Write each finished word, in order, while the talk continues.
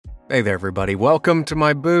Hey there, everybody. Welcome to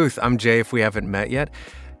my booth. I'm Jay, if we haven't met yet.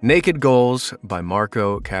 Naked Gulls by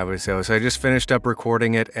Marco Cavazos. I just finished up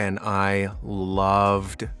recording it, and I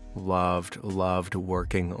loved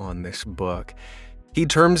working on this book. He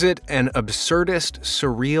terms it an absurdist,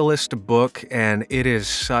 surrealist book, and it is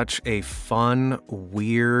such a fun,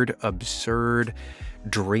 weird, absurd,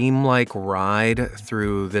 dreamlike ride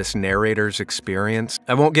through this narrator's experience.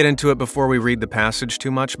 I won't get into it before we read the passage too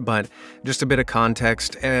much, but just a bit of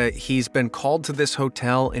context. He's been called to this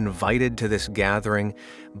hotel, invited to this gathering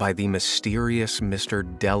by the mysterious Mr.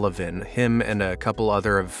 Delavin. Him and a couple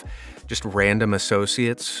other of just random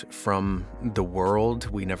associates from the world.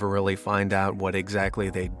 We never really find out what exactly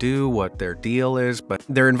they do, what their deal is, but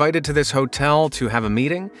they're invited to this hotel to have a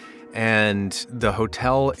meeting. And the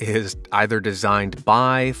hotel is either designed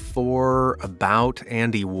by, for, about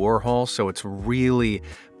Andy Warhol, so it's really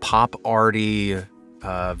pop arty,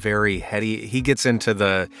 very heady. He gets into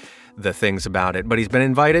the things about it, but he's been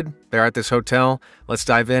invited. They're at this hotel. Let's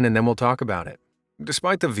dive in, and then we'll talk about it.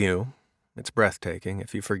 Despite the view, it's breathtaking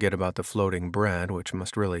if you forget about the floating bread, which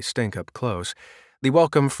must really stink up close. The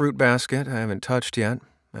welcome fruit basket I haven't touched yet.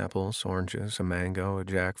 Apples, oranges, a mango, a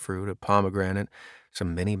jackfruit, a pomegranate,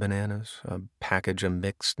 some mini bananas, a package of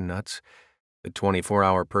mixed nuts, the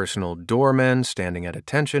 24-hour personal doorman standing at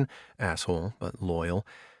attention, asshole but loyal,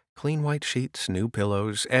 clean white sheets, new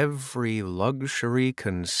pillows, every luxury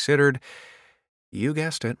considered. You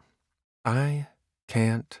guessed it. I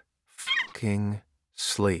can't fucking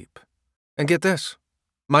sleep. And get this,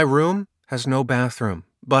 my room has no bathroom,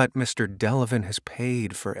 but Mr. Delavin has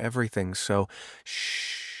paid for everything, so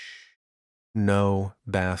shh. No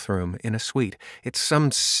bathroom in a suite. It's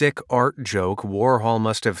some sick art joke Warhol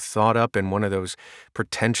must have thought up in one of those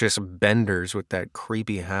pretentious benders with that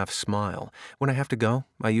creepy half smile. When I have to go,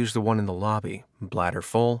 I use the one in the lobby. Bladder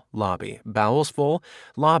full, lobby. Bowels full,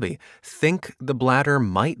 lobby. Think the bladder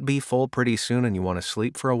might be full pretty soon and you want to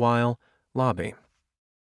sleep for a while, lobby.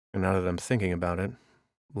 And now that I'm thinking about it,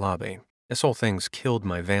 lobby. This whole thing's killed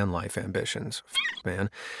my van life ambitions. Man,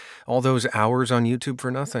 all those hours on YouTube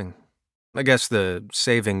for nothing. I guess the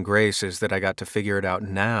saving grace is that I got to figure it out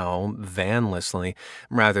now, vanlessly,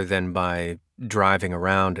 rather than by driving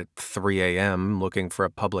around at 3 a.m. looking for a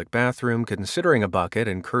public bathroom, considering a bucket,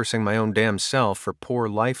 and cursing my own damn self for poor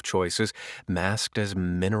life choices masked as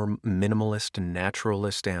minimalist,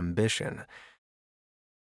 naturalist ambition.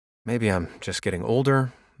 Maybe I'm just getting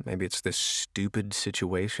older. Maybe it's this stupid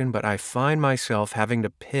situation, but I find myself having to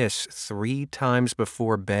piss 3 times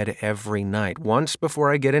before bed every night. Once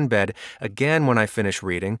before I get in bed, again when I finish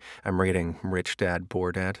reading. I'm reading Rich Dad,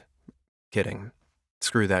 Poor Dad. Kidding.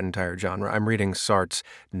 Screw that entire genre. I'm reading Sartre's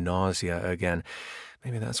Nausea again.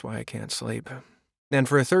 Maybe that's why I can't sleep. And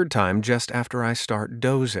for a 3rd time, just after I start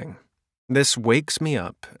dozing. This wakes me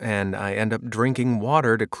up, and I end up drinking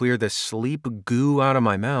water to clear the sleep goo out of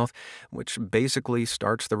my mouth, which basically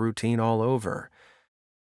starts the routine all over.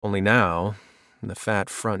 Only now, the fat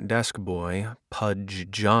front desk boy, Pudge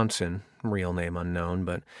Johnson, real name unknown,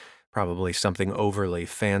 but probably something overly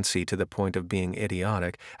fancy to the point of being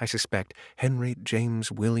idiotic, I suspect Henry James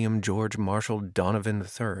William George Marshall Donovan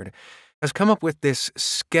III, has come up with this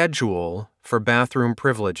schedule for bathroom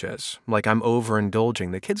privileges, like I'm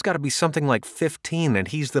overindulging. The kid's got to be something like 15, and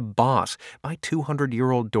he's the boss. My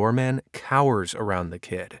 200-year-old doorman cowers around the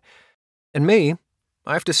kid. And me,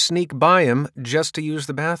 I have to sneak by him just to use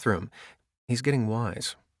the bathroom. He's getting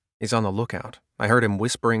wise. He's on the lookout. I heard him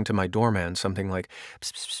whispering to my doorman something like,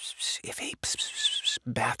 pss, pss, pss, pss, if he pss, pss, pss, pss,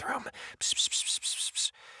 bathroom, pss, pss, pss, pss,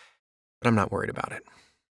 pss. But I'm not worried about it.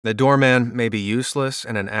 The doorman may be useless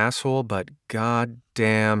and an asshole, but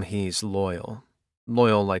goddamn, he's loyal.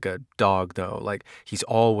 Loyal like a dog, though. Like, he's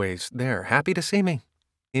always there, happy to see me.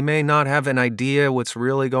 He may not have an idea what's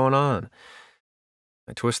really going on.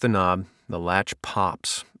 I twist the knob, the latch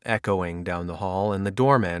pops, echoing down the hall, and the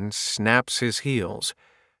doorman snaps his heels.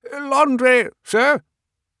 "Laundry, sir?"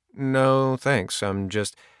 "No, thanks. I'm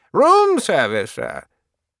just—" "Room service, sir?"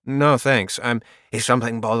 "No, thanks. Is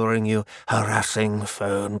something bothering you? Harassing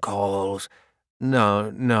phone calls?"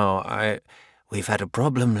 No, We've had a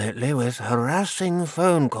problem lately with harassing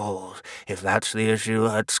phone calls. If that's the issue,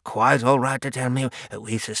 it's quite all right to tell me.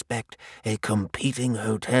 We suspect a competing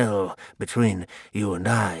hotel between you and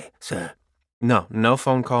I, sir." No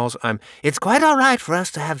phone calls. It's quite all right for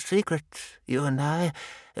us to have secrets, you and I.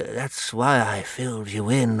 That's why I filled you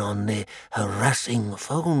in on the harassing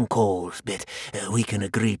phone calls bit. We can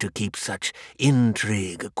agree to keep such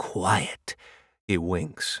intrigue quiet." He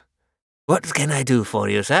winks. "What can I do for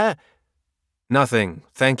you, sir?" "Nothing,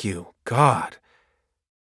 thank you. God."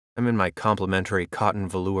 I'm in my complimentary cotton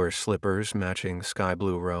velour slippers matching sky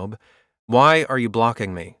blue robe. Why are you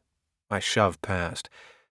blocking me? I shove past.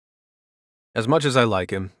 As much as I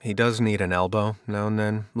like him, he does need an elbow now and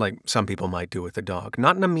then, like some people might do with a dog.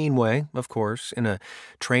 Not in a mean way, of course, in a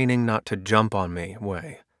training not to jump on me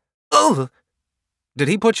way. Oh! Did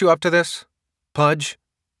he put you up to this? Pudge?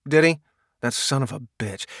 Did he? That son of a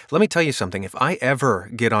bitch. Let me tell you something. If I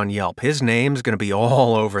ever get on Yelp, his name's gonna be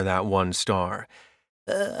all over that 1 star.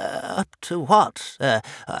 Up to what?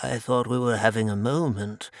 I thought we were having a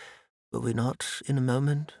moment. Were we not in a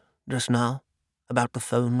moment just now? About the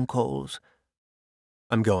phone calls?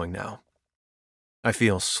 I'm going now. I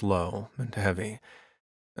feel slow and heavy.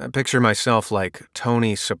 I picture myself like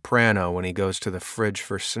Tony Soprano when he goes to the fridge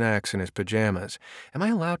for snacks in his pajamas. Am I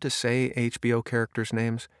allowed to say HBO characters'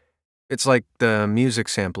 names? It's like the music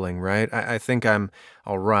sampling, right? I think I'm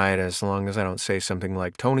all right as long as I don't say something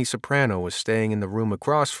like Tony Soprano was staying in the room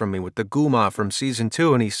across from me with the Guma from season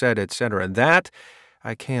 2 and he said, etc. That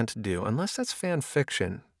I can't do, unless that's fan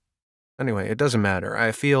fiction. Anyway, it doesn't matter.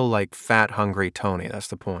 I feel like fat, hungry Tony, that's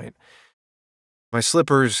the point. My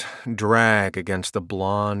slippers drag against the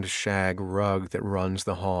blonde shag rug that runs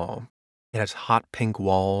the hall. It has hot pink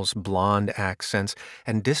walls, blonde accents,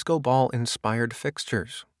 and disco ball-inspired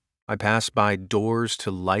fixtures. I pass by doors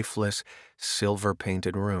to lifeless,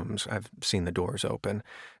 silver-painted rooms. I've seen the doors open,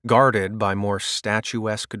 guarded by more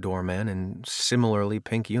statuesque doormen in similarly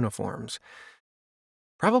pink uniforms.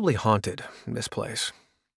 Probably haunted, this place.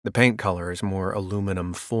 The paint color is more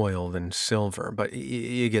aluminum foil than silver, but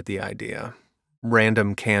you get the idea.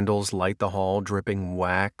 Random candles light the hall, dripping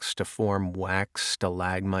wax to form wax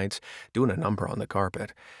stalagmites, doing a number on the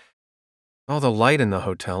carpet. All the light in the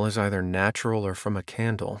hotel is either natural or from a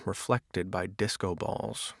candle, reflected by disco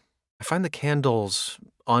balls. I find the candles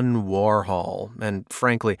un-Warhol, and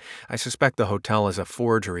frankly, I suspect the hotel is a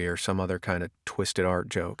forgery or some other kind of twisted art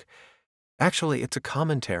joke. Actually, it's a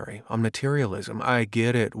commentary on materialism. I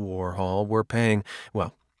get it, Warhol. We're paying,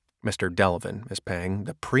 well, Mr. Delavan is paying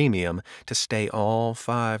the premium to stay all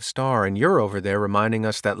 5-star, and you're over there reminding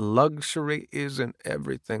us that luxury isn't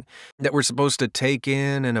everything, that we're supposed to take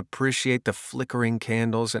in and appreciate the flickering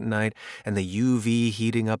candles at night and the UV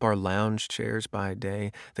heating up our lounge chairs by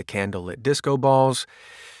day, the candlelit disco balls.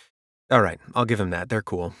 All right, I'll give him that. They're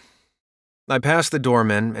cool. I pass the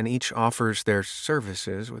doormen, and each offers their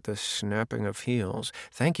services with a snapping of heels.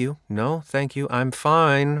 Thank you. No, thank you. I'm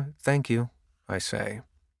fine. Thank you, I say.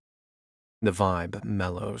 The vibe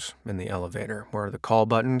mellows in the elevator, where the call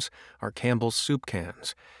buttons are Campbell's soup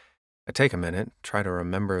cans. I take a minute, try to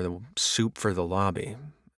remember the soup for the lobby.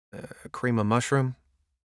 Cream of mushroom?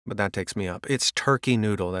 But that takes me up. It's turkey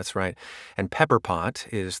noodle, that's right. And pepper pot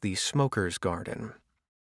is the smoker's garden.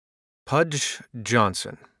 Pudge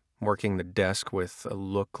Johnson, working the desk with a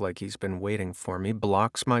look like he's been waiting for me,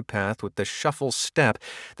 blocks my path with the shuffle step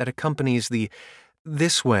that accompanies the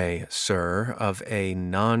 "This way, sir," of a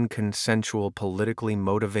non-consensual, politically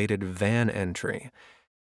motivated van entry.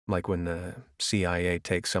 Like when the CIA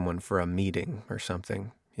takes someone for a meeting or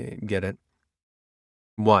something. You get it?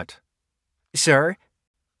 What? Sir?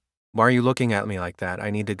 Why are you looking at me like that?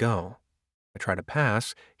 I need to go. I try to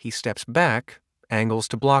pass. He steps back, angles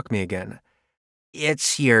to block me again.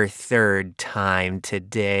 It's your 3rd time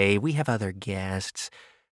today. We have other guests.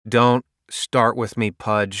 Don't start with me,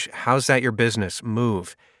 Pudge. How's that your business?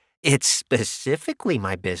 Move. It's specifically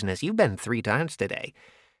my business. You've been 3 times today.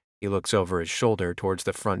 He looks over his shoulder towards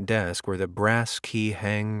the front desk where the brass key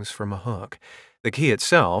hangs from a hook. The key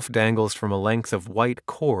itself dangles from a length of white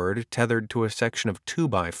cord tethered to a section of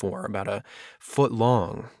 2x4 about a foot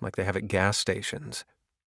long, like they have at gas stations.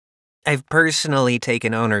 I've personally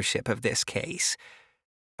taken ownership of this case.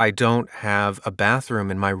 I don't have a bathroom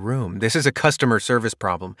in my room. This is a customer service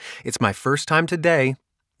problem. It's my first time today.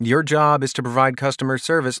 Your job is to provide customer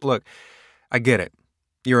service. Look, I get it.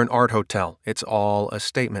 You're an art hotel. It's all a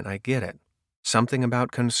statement. I get it. Something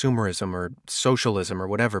about consumerism or socialism or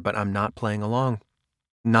whatever, but I'm not playing along.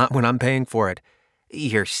 Not when I'm paying for it.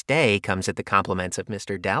 Your stay comes at the compliments of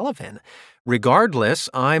Mr. Delavan. Regardless,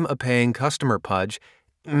 I'm a paying customer, Pudge.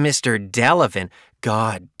 Mr. Delavan.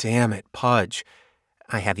 God damn it, Pudge.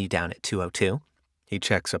 I have you down at 2:02. He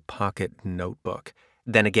checks a pocket notebook.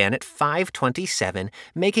 Then again at 5:27,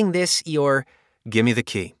 making this your... Give me the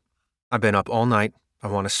key. I've been up all night. I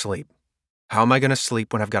want to sleep. How am I going to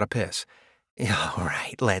sleep when I've got to piss? All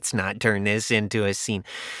right, let's not turn this into a scene.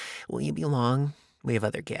 Will you be long? We have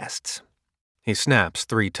other guests. He snaps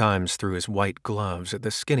 3 times through his white gloves at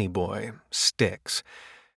the skinny boy, Sticks.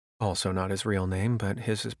 Also not his real name, but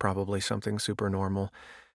his is probably something super normal.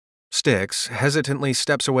 Sticks hesitantly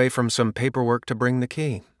steps away from some paperwork to bring the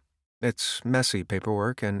key. It's messy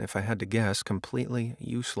paperwork, and if I had to guess, completely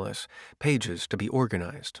useless. Pages to be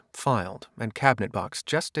organized, filed, and cabinet boxed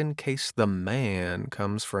just in case the man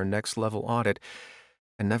comes for a next-level audit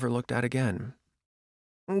and never looked at again.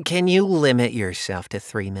 Can you limit yourself to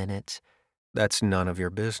 3 minutes? That's none of your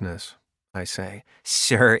business, I say.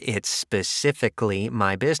 Sir, it's specifically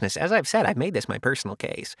my business. As I've said, I've made this my personal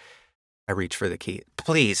case. I reach for the key.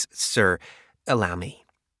 Please, sir, allow me.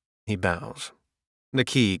 He bows. The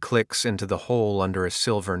key clicks into the hole under a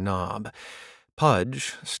silver knob.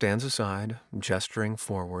 Pudge stands aside, gesturing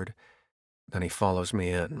forward. Then he follows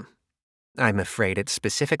me in. I'm afraid it's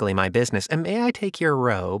specifically my business. And may I take your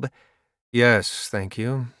robe? Yes, thank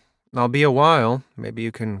you. I'll be a while. Maybe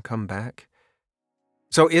you can come back.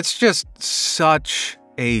 So it's just such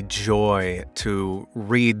a joy to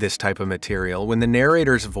read this type of material when the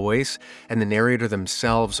narrator's voice and the narrator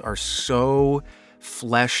themselves are so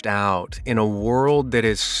fleshed out in a world that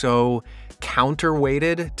is so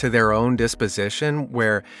counterweighted to their own disposition,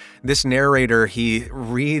 where this narrator, he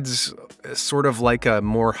reads sort of like a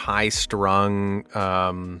more high-strung,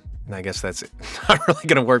 I guess that's not really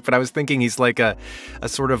going to work, but I was thinking he's like a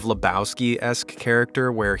sort of Lebowski-esque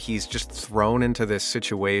character where he's just thrown into this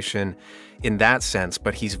situation in that sense,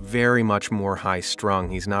 but he's very much more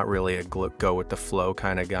high-strung. He's not really a go-with-the-flow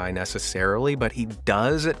kind of guy necessarily, but he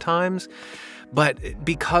does at times. But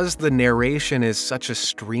because the narration is such a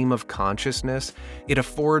stream of consciousness, it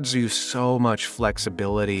affords you so much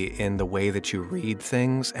flexibility in the way that you read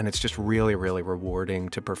things, and it's just really, really rewarding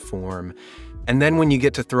to perform. And then when you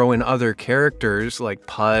get to throw in other characters like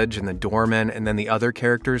Pudge and the doorman, and then the other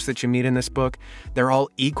characters that you meet in this book, they're all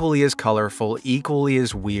equally as colorful, equally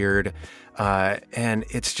as weird, and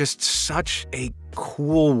it's just such a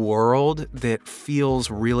cool world that feels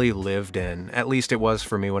really lived in. At least it was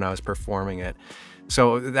for me when I was performing it.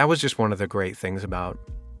 So that was just one of the great things about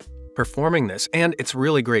performing this. And it's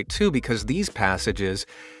really great too because these passages,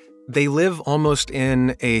 they live almost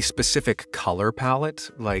in a specific color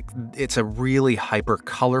palette. Like, it's a really hyper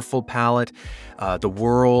colorful palette. The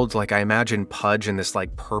world, like, I imagine Pudge in this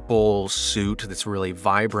like purple suit that's really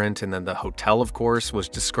vibrant, and then the hotel, of course, was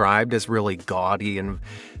described as really gaudy and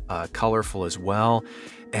colorful as well.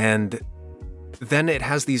 And then it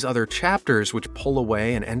has these other chapters which pull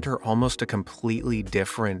away and enter almost a completely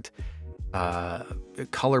different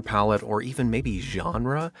color palette, or even maybe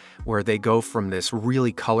genre, where they go from this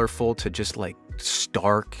really colorful to just like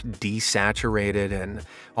stark, desaturated, and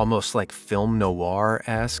almost like film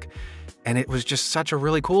noir-esque. And it was just such a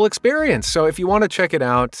really cool experience. So if you want to check it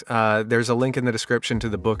out, there's a link in the description to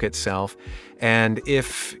the book itself. And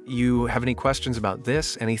if you have any questions about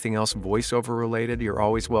this, anything else voiceover related, you're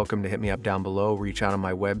always welcome to hit me up down below, reach out on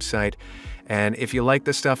my website. And if you like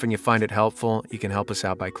this stuff and you find it helpful, you can help us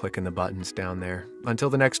out by clicking the buttons down there.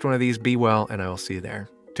 Until the next one of these, be well, and I will see you there.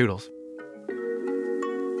 Toodles.